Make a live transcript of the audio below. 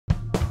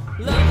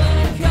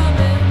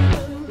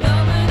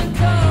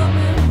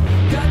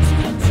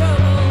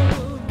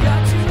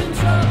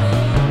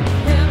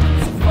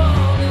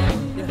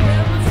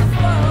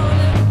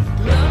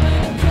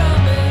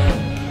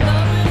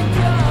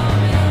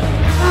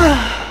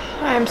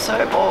I'm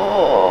so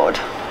bored.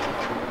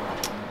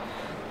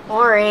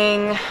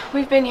 Boring.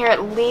 We've been here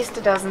at least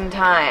a dozen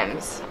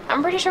times.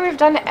 I'm pretty sure we've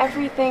done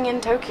everything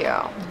in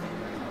Tokyo.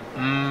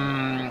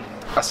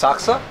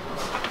 Asakusa?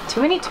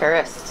 Too many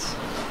tourists.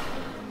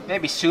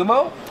 Maybe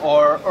sumo?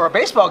 Or a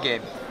baseball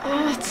game?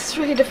 It's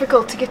really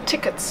difficult to get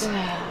tickets.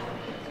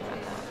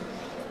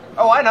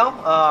 Oh, I know.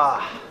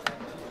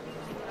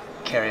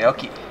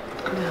 Karaoke.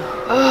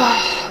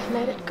 Oh,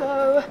 let it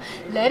go.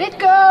 Let it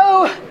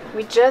go.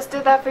 We just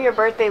did that for your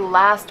birthday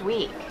last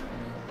week.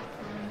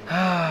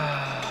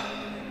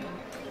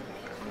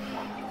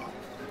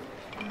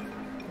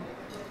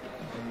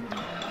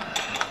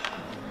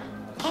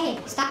 Hey,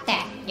 stop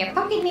that. You're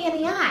poking me in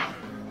the eye.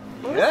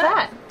 What was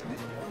that?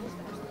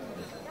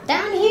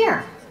 Down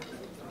here.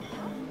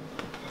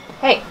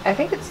 Hey, I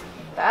think it's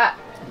that.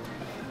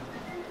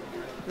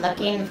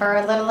 Looking for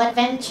a little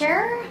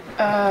adventure?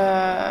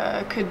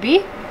 Could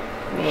be.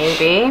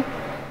 Maybe.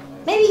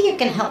 Maybe you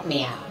can help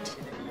me out.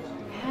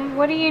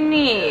 What do you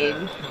need?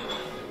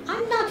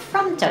 I'm not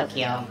from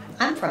Tokyo.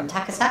 I'm from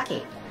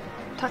Takasaki.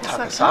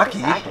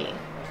 Takasaki?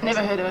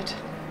 Never heard of it.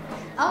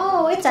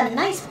 Oh, it's a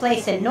nice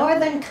place in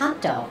northern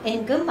Kanto,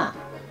 in Gunma.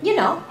 You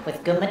know,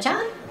 with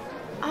Gunma-chan.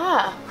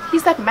 Ah,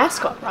 he's that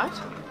mascot, right?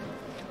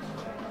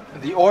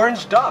 The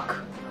orange duck.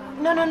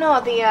 No,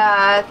 the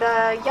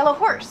yellow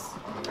horse.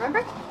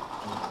 Remember?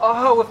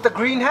 Oh, with the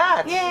green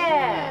hat.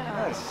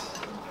 Yeah. Yes.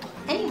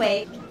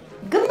 Anyway,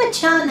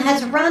 Gunma-chan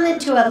has run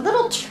into a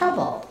little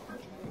trouble.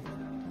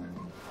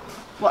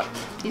 What?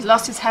 He's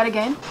lost his hat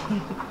again?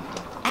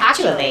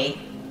 Actually,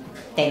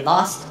 they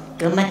lost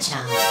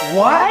Gunma-chan.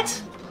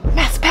 What?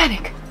 Mass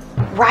panic.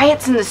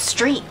 Riots in the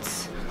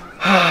streets.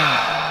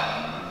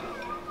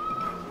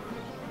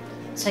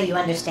 So you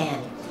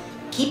understand.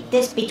 Keep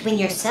this between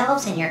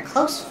yourselves and your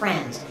close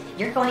friends.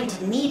 You're going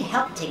to need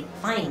help to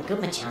find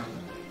Gunma-chan.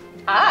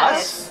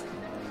 Us?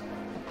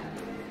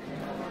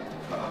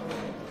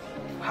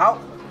 How?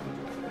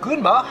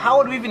 Gunma? How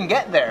would we even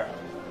get there?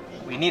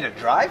 We need a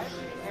drive?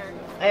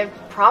 I'd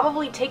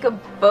probably take a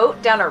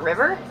boat down a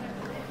river.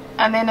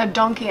 And then a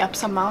donkey up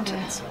some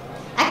mountains.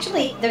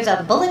 Actually, there's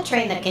a bullet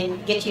train that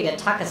can get you to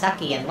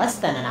Takasaki in less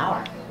than an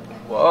hour.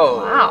 Whoa.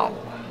 Wow.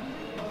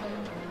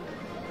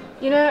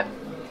 You know,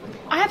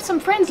 I have some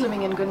friends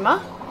living in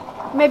Gunma.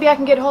 Maybe I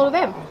can get hold of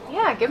them.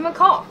 Yeah, give him a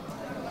call.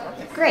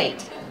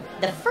 Great.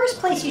 The first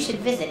place you should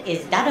visit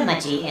is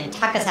Darumaji in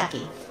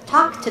Takasaki.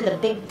 Talk to the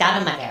big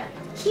Daruma there.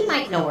 He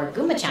might know where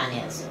Gunma-chan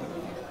is.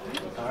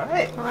 All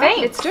right. All right,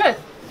 Thanks. let's do it.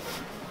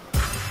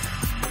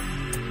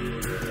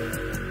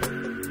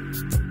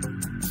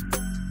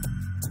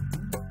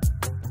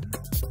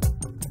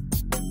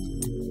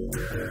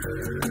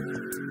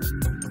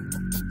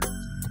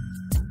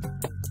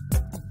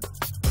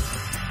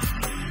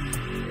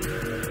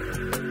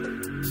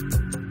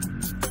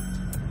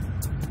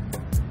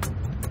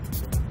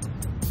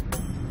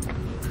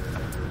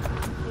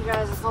 You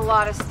guys, it's a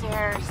lot of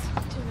stairs.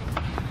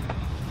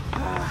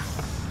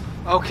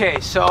 Okay,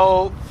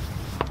 so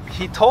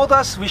he told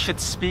us we should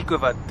speak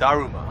with a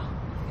Daruma.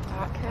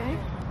 Okay.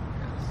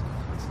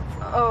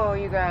 Oh,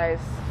 you guys.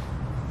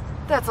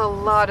 That's a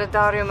lot of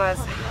darumas.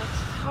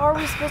 How are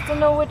we supposed to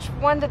know which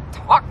one to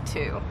talk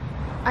to?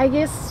 I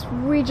guess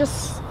we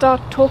just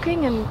start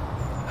talking and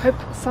hope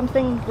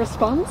something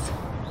responds.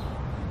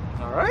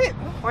 All right.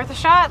 Worth a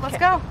shot. Let's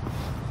go.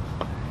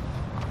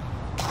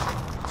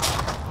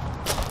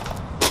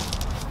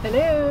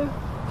 Hello.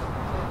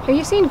 Have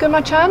you seen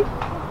Gunma-chan?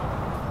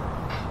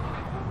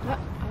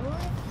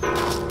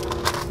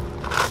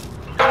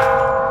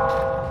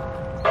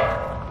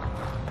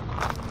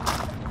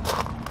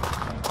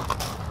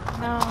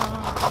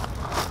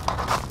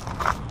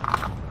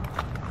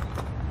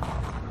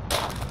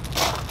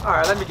 All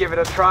right, let me give it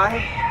a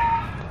try.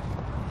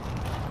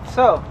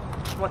 So,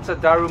 what's a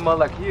Daruma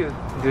like you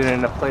doing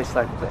in a place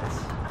like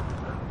this?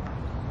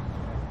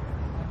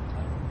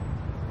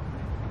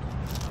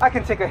 I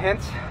can take a hint.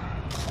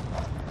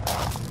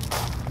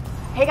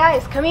 Hey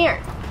guys, come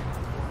here.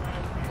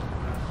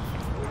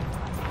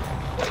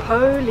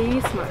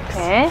 Holy smokes.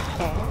 Okay.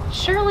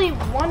 Surely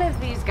one of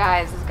these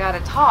guys has got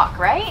to talk,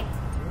 right?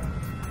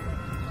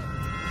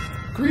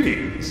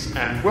 Greetings,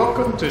 and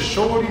welcome to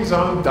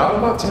Shorizan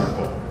Dharma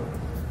Temple.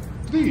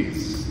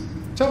 Please,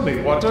 tell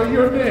me, what are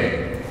your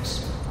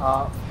names?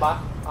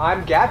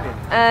 I'm Gavin.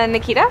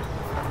 Nikkita?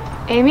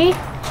 Amy?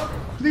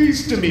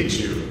 Pleased to meet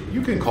you.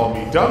 You can call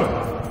me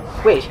Dharma.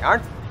 Wait,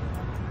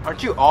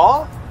 aren't you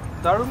all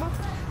Daruma?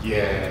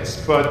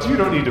 Yes, but you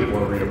don't need to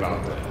worry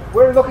about that.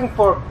 We're looking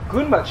for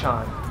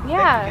Gunma-chan.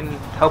 Yeah. Think you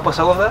can help us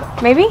out with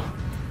that? Maybe?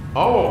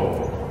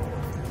 Oh,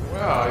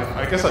 well,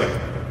 I guess I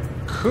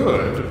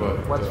could, but...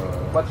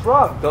 What's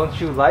wrong?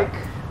 Don't you like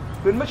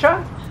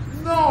Gunma-chan?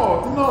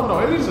 No,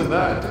 it isn't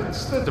that.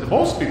 It's that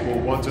most people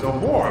want to know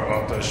more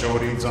about the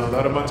Shorin-san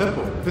Daruma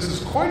Temple. This is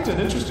quite an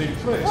interesting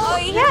place. Oh,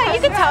 yeah,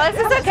 you can tell us.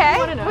 It's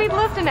okay. We'd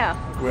love to know.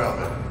 Well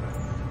then,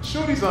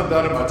 Shorin-san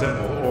Daruma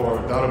Temple, or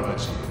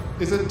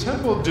Daruma-chi, is a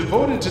temple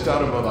devoted to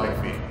Daruma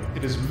like me.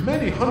 It is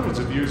many hundreds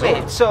of years old.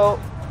 Wait, so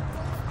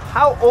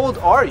how old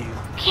are you?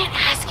 Can't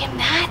ask him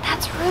that.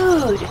 That's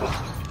rude.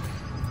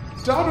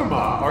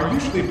 Daruma are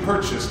usually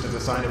purchased as a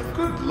sign of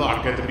good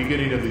luck at the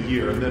beginning of the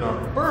year and then are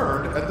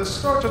burned at the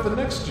start of the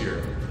next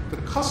year. The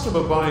custom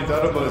of buying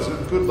Daruma's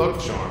good luck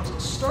charms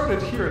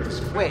started here at this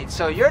place. Wait,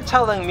 so you're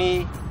telling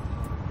me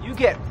you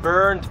get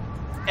burned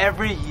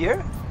every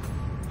year?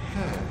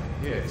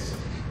 Yes.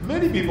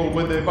 Many people,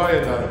 when they buy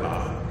a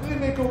Daruma, they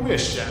make a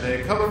wish and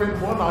they color in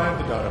one eye of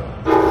the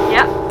Daruma.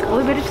 Yeah, a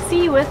little bit to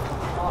see you with.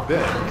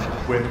 Then,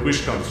 when the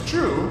wish comes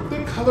true,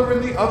 they color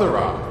in the other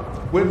eye.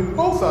 When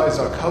both eyes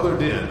are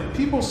colored in,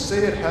 people say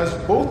it has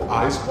both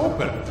eyes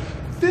open.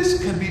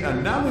 This can be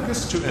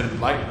analogous to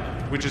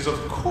enlightenment, which is of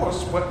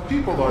course what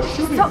people are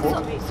shooting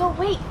for. So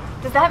wait,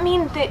 does that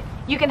mean that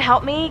you can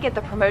help me get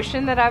the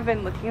promotion that I've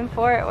been looking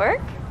for at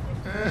work?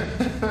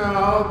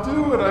 I'll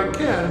do what I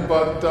can,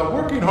 but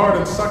working hard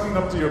and sucking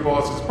up to your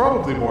boss is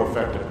probably more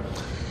effective.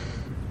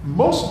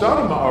 Most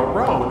Daruma are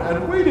round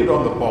and weighted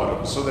on the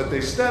bottom so that they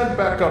stand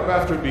back up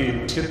after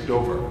being tipped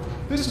over.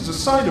 This is a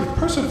sign of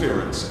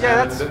perseverance.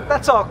 Yeah,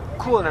 that's all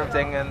cool and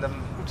everything, and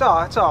it's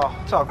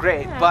all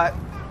great. Yeah. But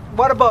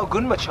what about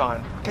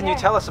Gunma-chan? Can you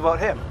tell us about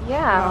him?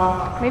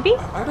 Yeah, maybe?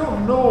 I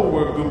don't know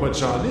where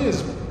Gunma-chan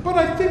is, but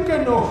I think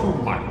I know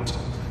who might.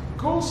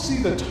 Go see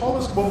the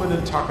tallest woman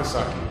in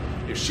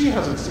Takasaki. If she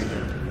hasn't seen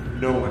him,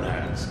 no one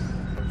has.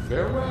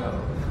 Farewell.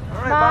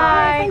 All right,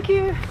 bye. Thank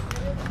you.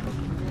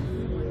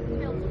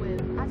 Filled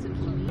with acid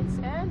beans,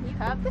 and you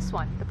have this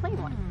one, the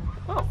plain one.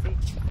 Oh,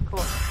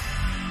 cool.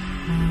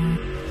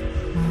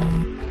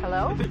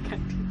 Hello?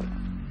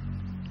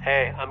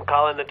 Hey, I'm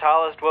calling the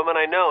tallest woman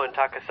I know in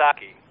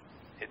Takasaki.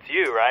 It's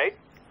you, right?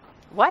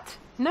 What?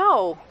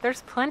 No,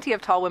 there's plenty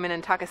of tall women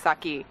in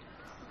Takasaki.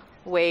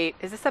 Wait,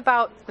 is this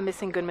about the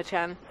missing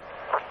Gunma-chan?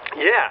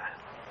 Yeah.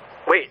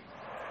 Wait,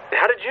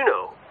 how did you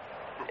know?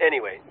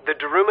 Anyway, the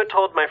Daruma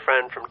told my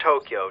friend from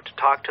Tokyo to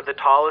talk to the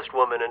tallest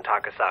woman in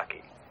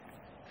Takasaki.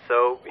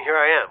 So here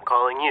I am,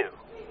 calling you.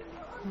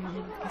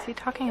 Is he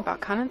talking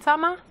about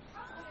Kanen-sama?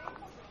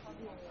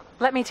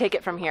 Let me take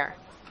it from here.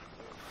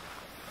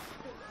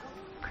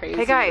 Crazy.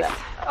 Hey guys.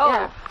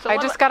 Oh, so I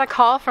just got a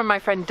call from my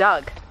friend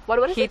Doug. What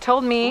is he it?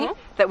 told me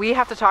that we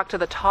have to talk to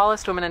the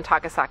tallest woman in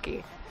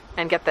Takasaki.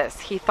 And get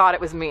this, he thought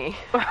it was me.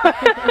 But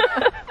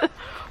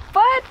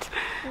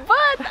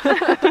we're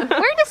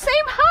the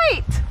same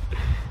height.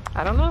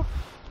 I don't know.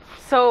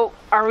 So,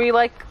 are we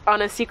like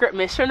on a secret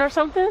mission or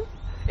something?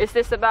 Is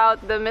this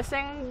about the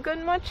missing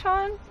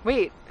Gunma-chan?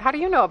 Wait, how do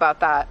you know about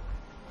that?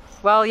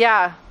 Well,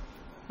 yeah.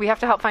 We have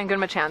to help find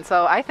Gunma-chan,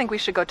 so I think we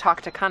should go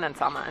talk to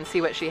Kanen-sama and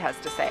see what she has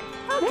to say.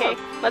 Okay,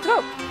 let's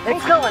go.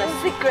 Let's go on a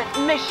secret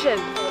mission.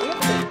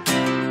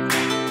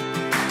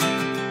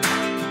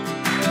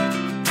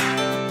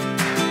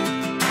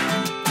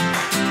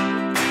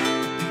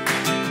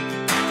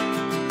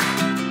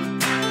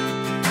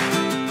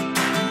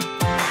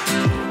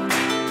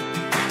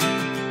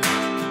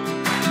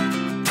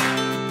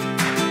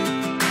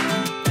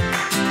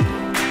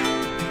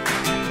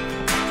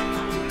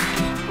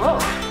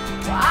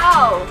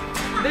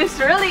 This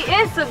really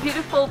is a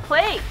beautiful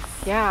place.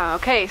 Yeah,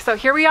 okay, so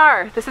here we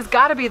are. This has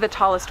got to be the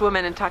tallest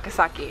woman in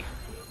Takasaki.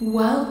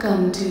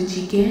 Welcome to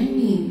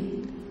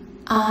Jigenmin.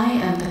 I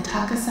am the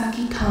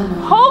Takasaki Kano.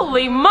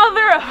 Holy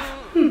mother of...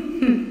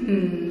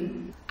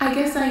 I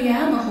guess I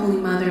am a holy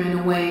mother in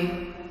a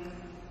way.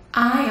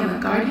 I am a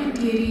guardian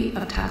deity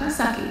of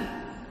Takasaki.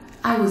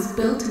 I was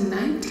built in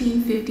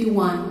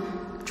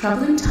 1951,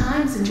 troubling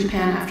times in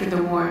Japan after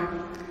the war,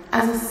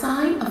 as a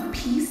sign of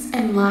peace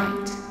and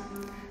light.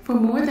 For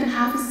more than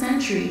half a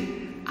century,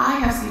 I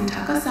have seen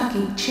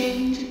Takasaki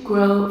change,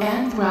 grow,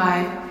 and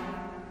thrive.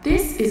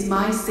 This is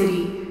my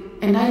city,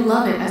 and I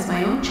love it as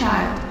my own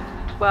child.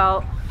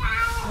 Well,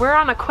 we're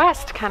on a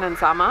quest,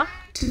 Kanen-sama.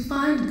 To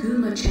find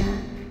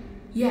Gunma-chan.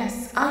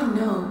 Yes, I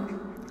know.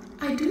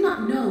 I do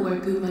not know where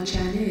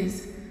Gunma-chan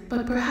is,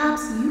 but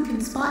perhaps you can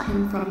spot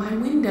him from my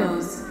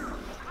windows.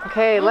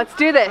 Okay, let's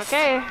do this.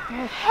 Okay.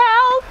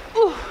 Help!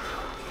 Ooh.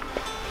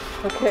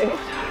 Okay,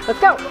 let's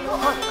go.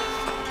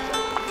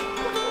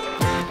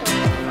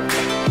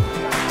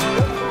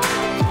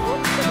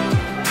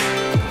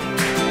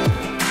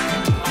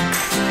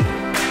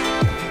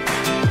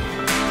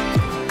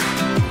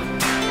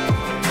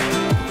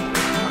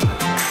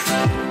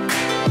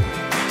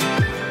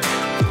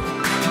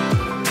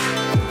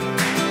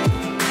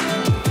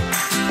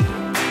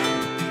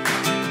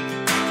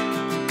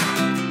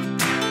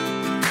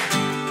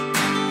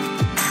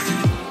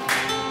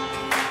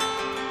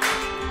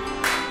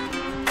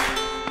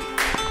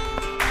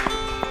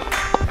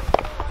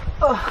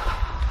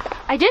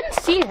 I didn't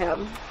see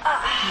him.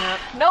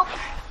 Nope.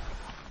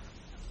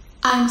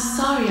 I'm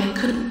sorry I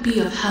couldn't be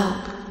of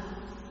help,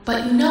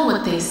 but you know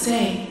what they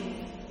say.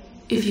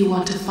 If you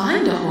want to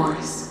find a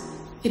horse,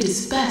 it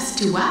is best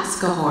to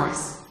ask a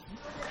horse.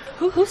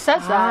 Who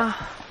says that?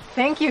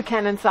 Thank you,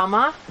 Ken and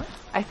Sama.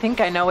 I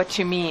think I know what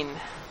you mean.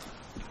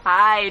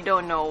 I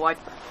don't know what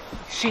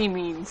she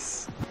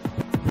means.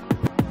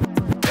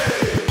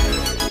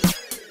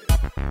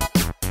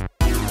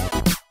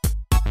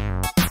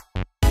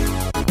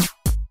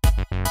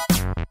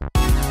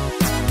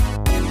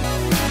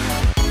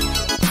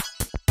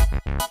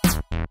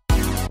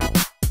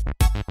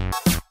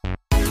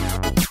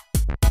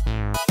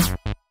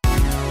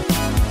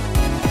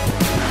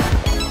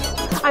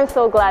 I'm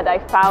so glad I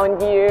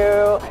found you.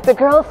 The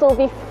girls will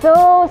be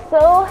so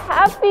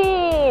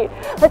happy.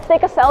 Let's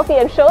take a selfie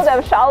and show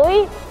them, shall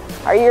we?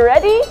 Are you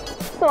ready?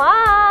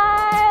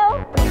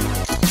 Smile!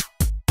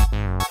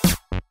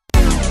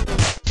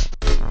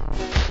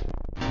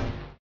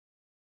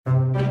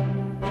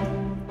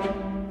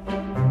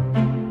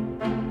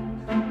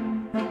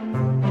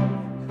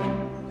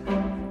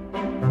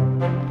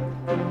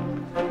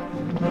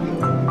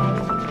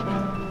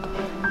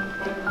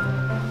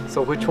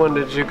 So which one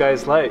did you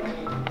guys like?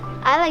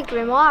 I like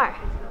Grimoire.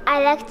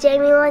 I like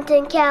Jamie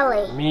Linton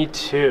Kelly. Me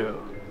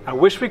too. I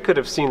wish we could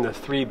have seen the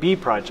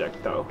 3B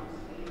project though.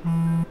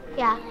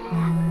 Yeah.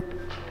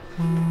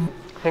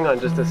 Hang on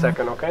just a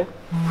second, okay?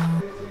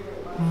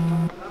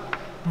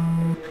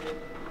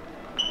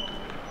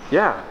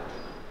 Yeah.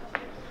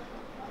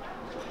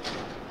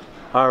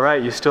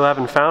 Alright, you still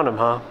haven't found him,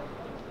 huh?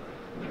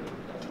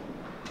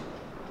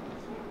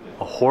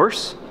 A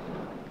horse?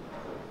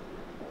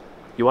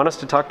 You want us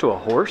to talk to a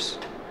horse?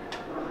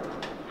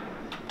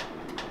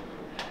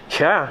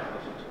 Yeah,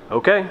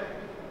 okay.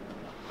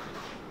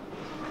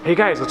 Hey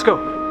guys, let's go.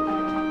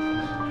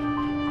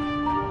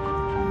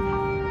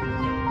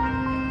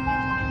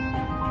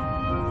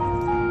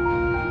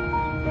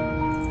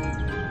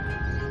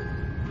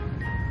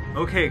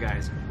 Okay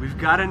guys, we've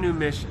got a new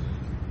mission.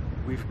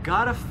 We've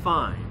got to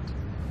find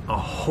a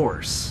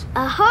horse.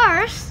 A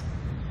horse?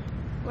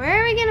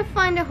 Where are we gonna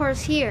find a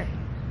horse here?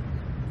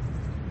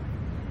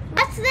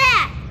 What's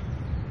that?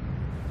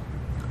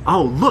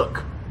 Oh,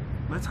 look!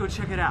 Let's go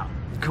check it out.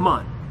 Come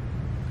on.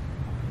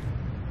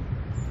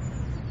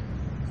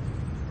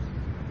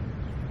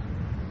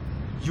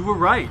 You were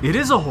right. It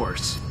is a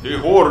horse. The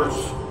horse.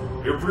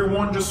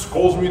 Everyone just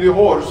calls me the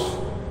horse.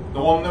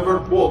 No one never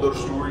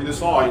bothers to read the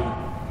sign.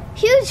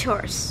 Huge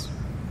horse.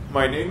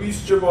 My name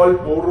is Cheval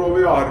por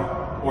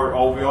Rovear, or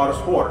Alvear's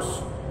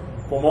horse.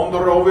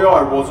 Commander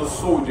Alvear was a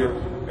soldier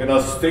and a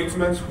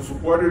statesman who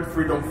supported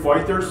freedom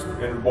fighters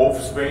in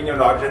both Spain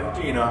and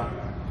Argentina.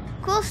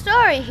 Cool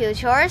story,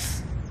 Huge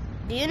Horse.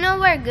 Do you know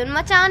where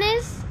Gunma-chan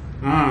is?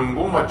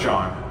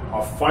 Gunma-chan.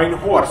 A fine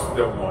horse,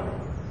 that one.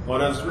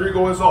 Not as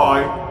regal as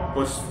I,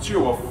 but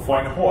still a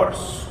fine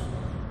horse.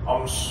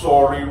 I'm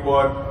sorry,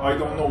 but I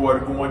don't know where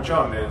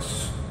Guma-chan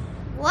is.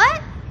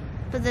 What?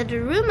 But the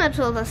Daruma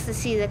told us to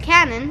see the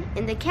cannon,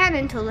 and the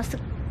cannon told us to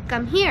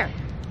come here.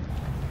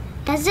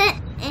 Doesn't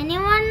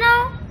anyone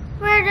know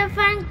where to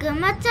find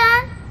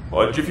Guma-chan?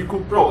 A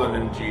difficult problem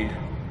indeed.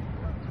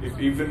 If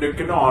even the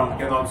cannon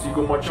cannot see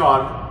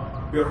Guma-chan,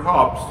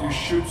 perhaps you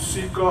should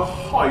seek a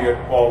higher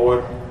power.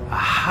 A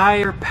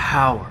higher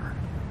power.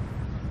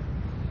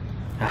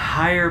 A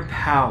higher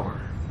power.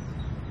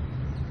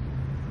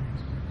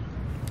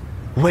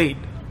 Wait,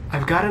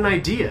 I've got an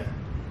idea.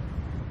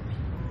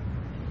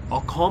 I'll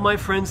call my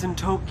friends in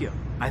Tokyo.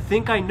 I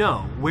think I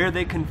know where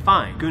they can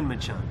find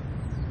Gunma-chan.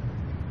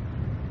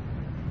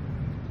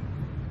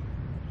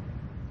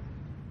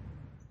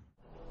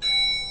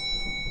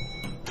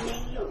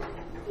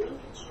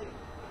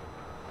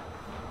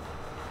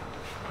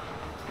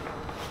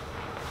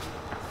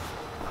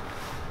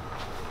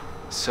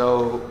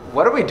 So,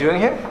 what are we doing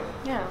here?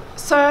 Yeah.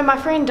 So my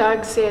friend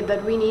Doug said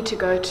that we need to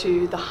go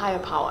to the higher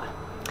power.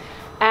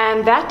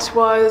 And that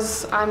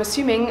was, I'm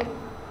assuming,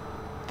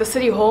 the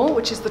city hall,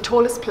 which is the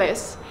tallest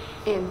place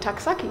in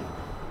Takasaki.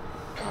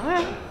 All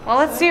right. Well,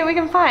 let's see what we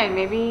can find.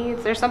 Maybe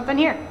there's something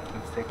here.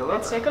 Let's take a look.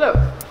 Let's take a look.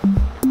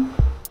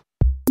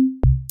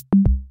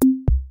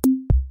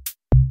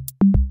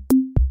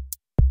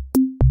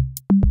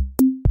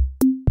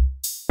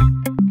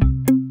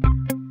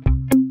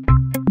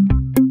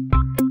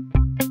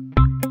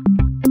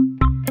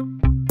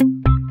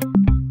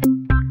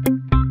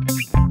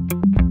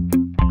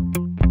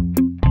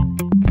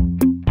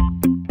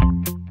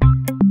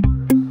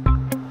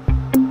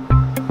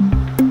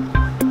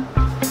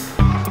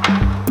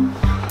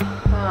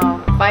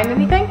 Find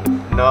anything?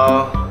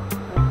 No.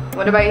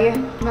 What about you?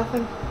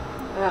 Nothing.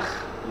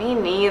 Ugh, me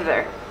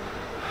neither.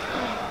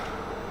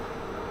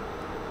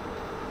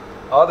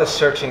 All the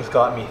searching's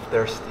got me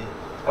thirsty.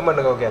 I'm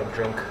gonna go get a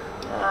drink.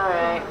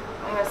 Alright,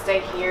 I'm gonna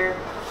stay here.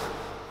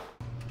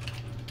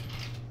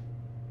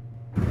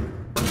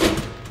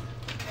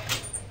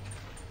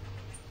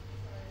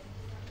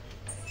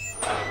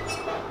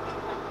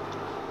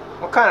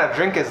 What kind of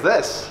drink is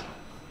this?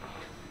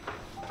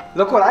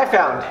 Look what I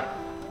found.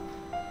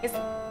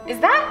 Is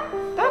that?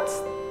 That's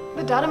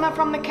the Daruma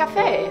from the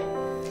cafe.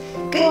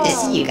 Good to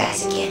see you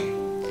guys again.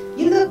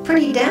 You look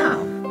pretty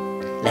down.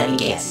 Let me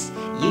guess,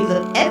 You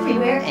looked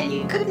everywhere and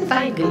you couldn't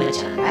find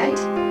Guma-chan, right?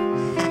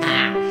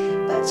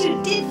 But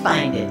you did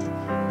find it.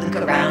 Look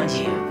around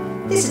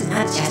you. This is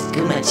not just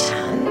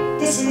Guma-chan.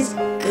 This is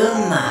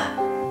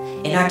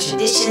Guma. In our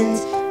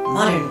traditions,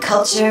 modern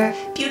culture,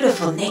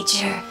 beautiful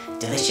nature,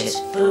 delicious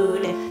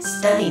food,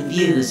 stunning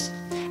views,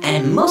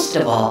 and most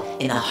of all,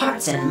 in the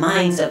hearts and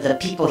minds of the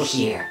people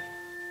here.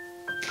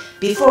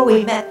 Before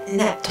we met in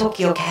that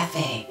Tokyo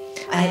cafe,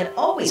 I had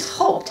always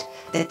hoped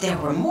that there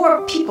were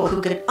more people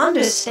who could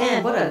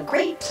understand what a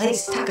great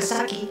place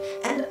Takasaki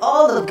and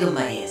all of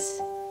Guma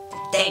is.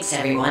 Thanks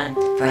everyone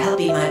for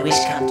helping my wish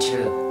come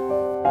true.